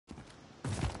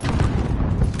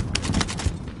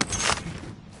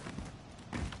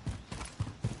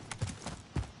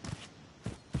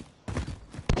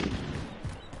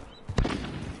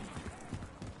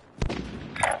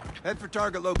Head for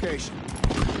target location.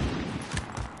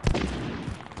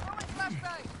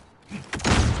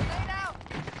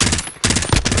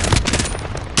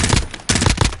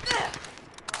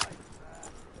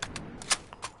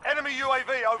 Enemy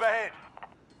UAV overhead.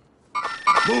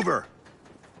 Mover.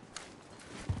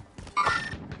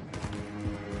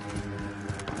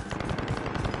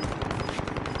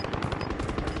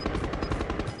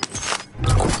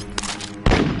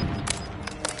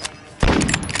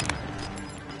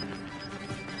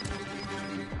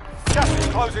 Gas is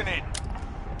closing in.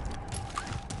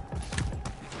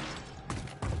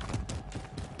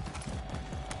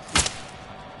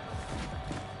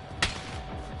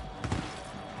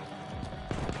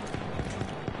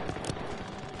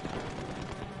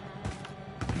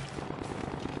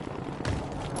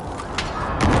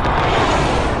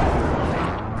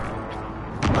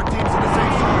 Our team's in the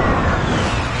safe zone.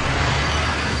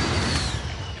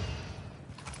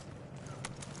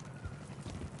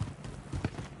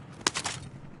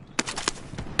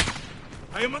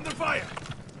 I am under fire!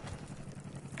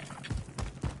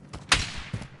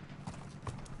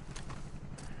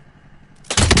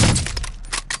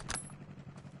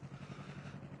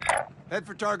 Head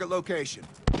for target location.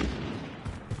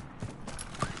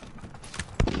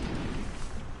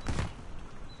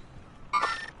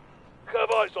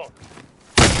 Have eyes on.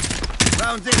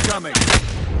 Rounds incoming.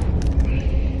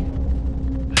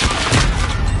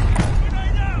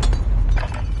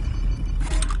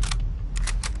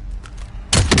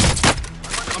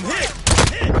 I'm hit!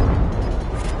 Hit!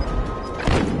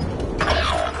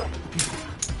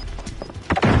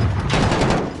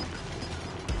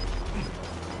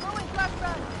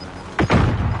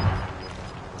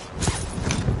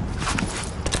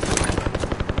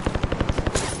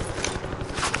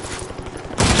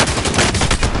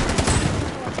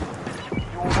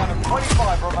 You're one of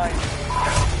 25 remaining.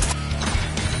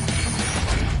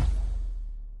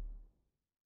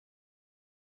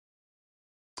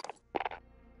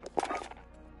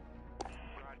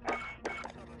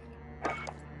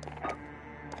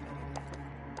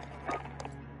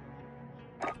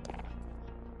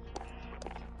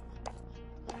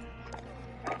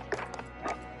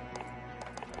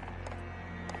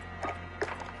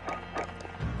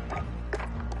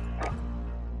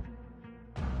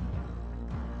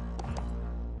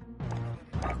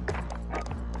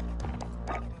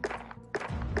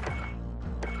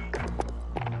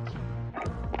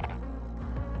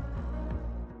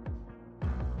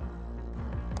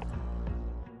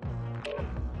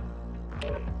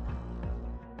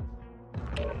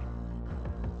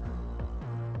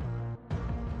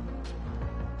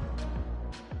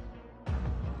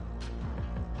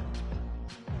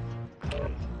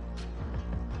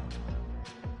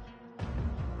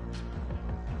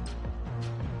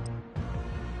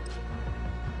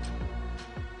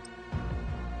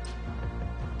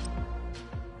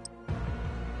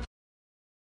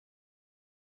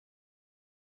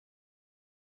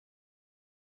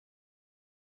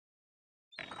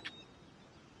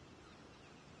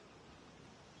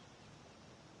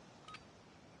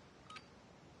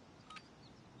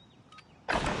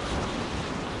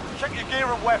 Check your gear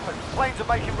and weapons. Planes are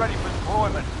making ready for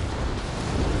deployment.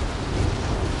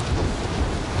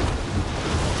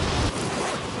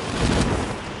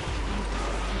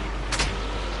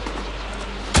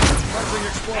 Planting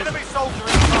explosive. Enemy soldier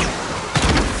incoming.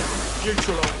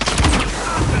 Neutralized.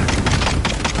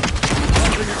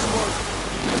 Planting explosive.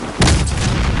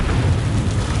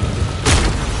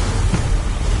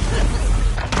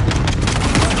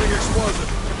 Planting explosive.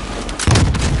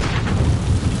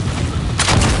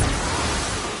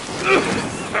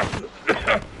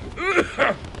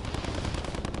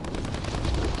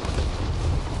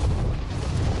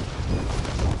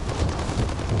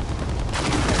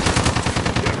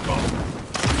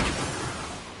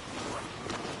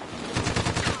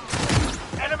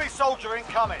 Enemy soldier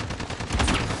incoming.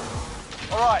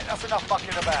 Alright, that's enough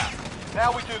mucking about.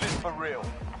 Now we do this for real.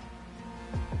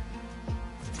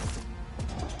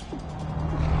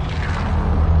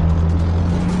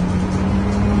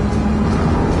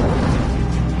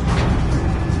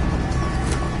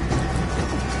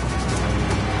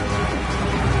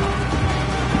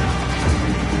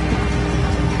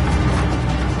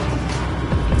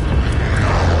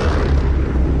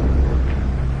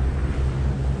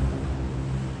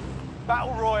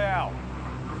 Battle Royale.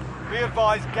 Be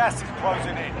advised, gas is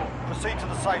closing in. Proceed to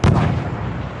the safe zone.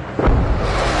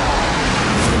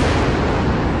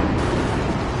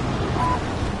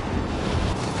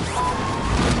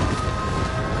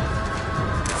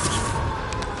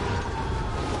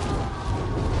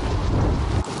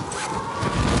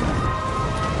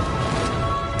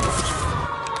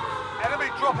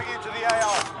 dropping into the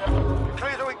AO. You're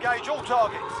clear to engage all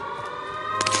targets.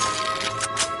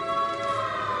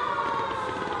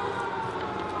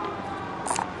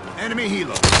 Enemy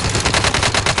helo.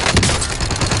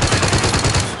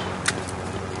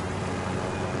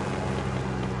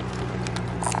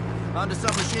 Onto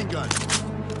submachine gun.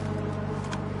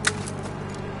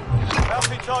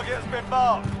 Bounty target has been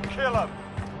marked. Kill him.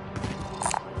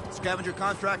 Scavenger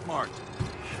contract marked.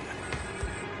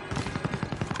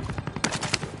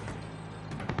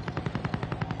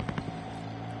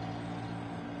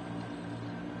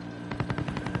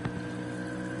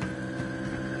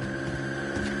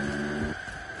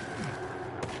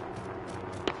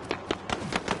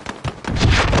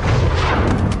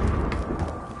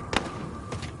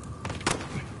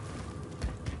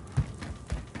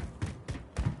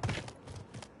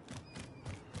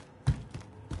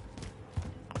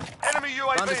 Enemy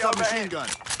Onto UAV submachine overhead. gun.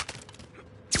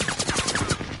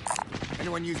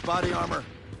 Anyone use body armor?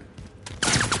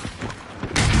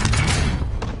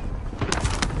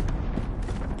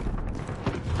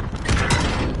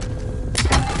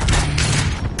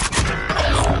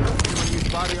 Anyone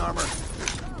use body armor?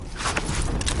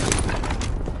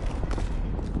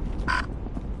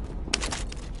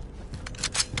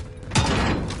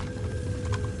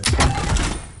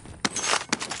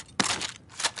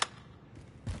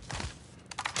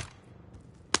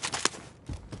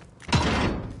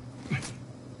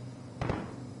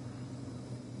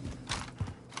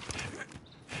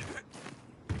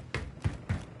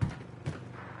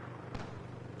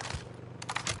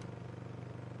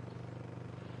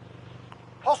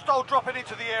 Hostile dropping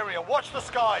into the area. Watch the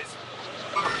skies.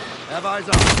 Have eyes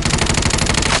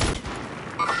on.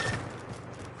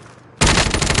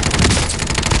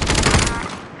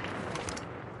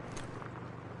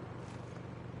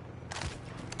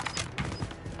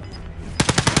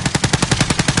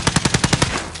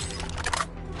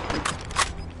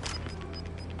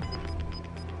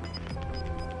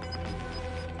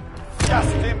 Gas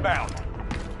is inbound.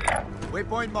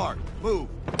 Waypoint marked. Move.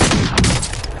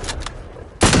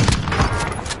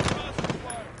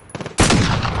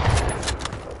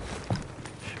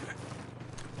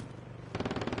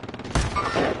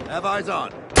 Have eyes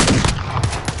on.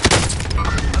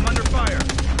 I'm under fire.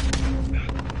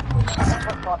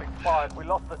 Contract time expired. We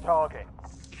lost the target.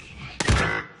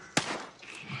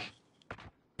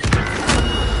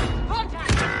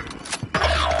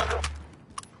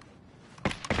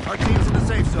 Our team's in the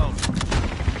safe zone.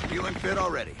 Feeling fit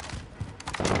already.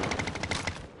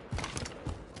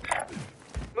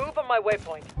 Move on my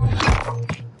waypoint.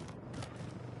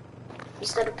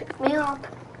 Instead of pick me up.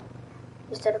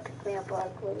 Instead of pick me up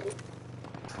like Willie.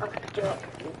 I'll pick you up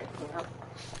if you pick me up.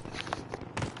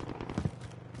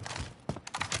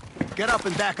 Get up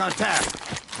and back on task.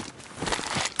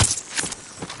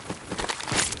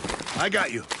 I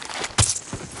got you.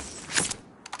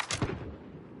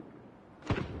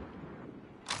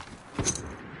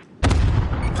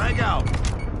 Frag out.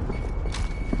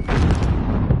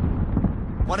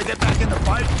 Want to get back in the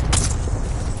fight?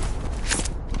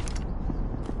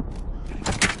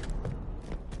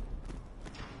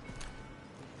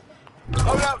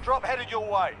 Loadout drop headed your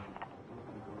way.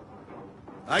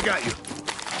 I got you.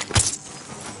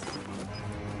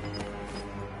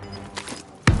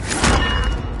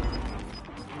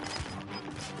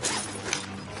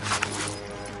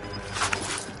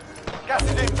 Gas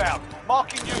is inbound.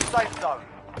 Marking new safe zone.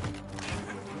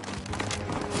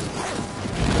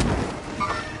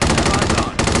 Eyes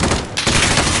on.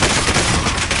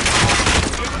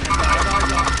 Eyes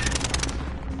on.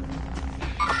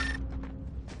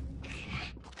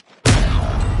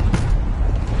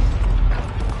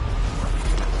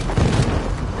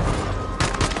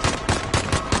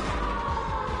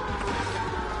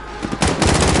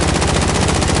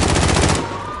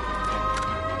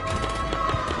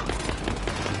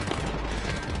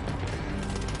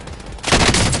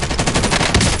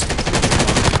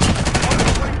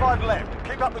 Only 25 left.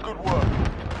 Keep up the good work.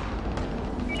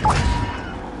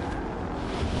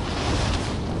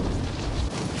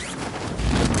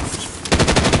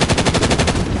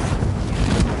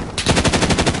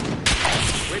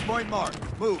 Waypoint marked.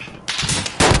 Move.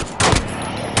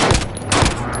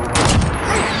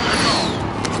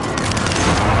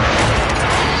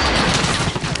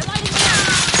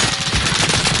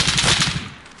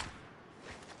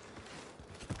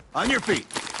 On your feet.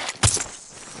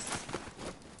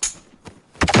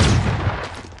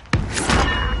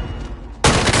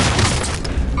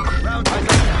 Round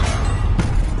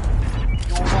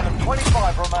You're one of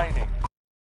 25 remaining.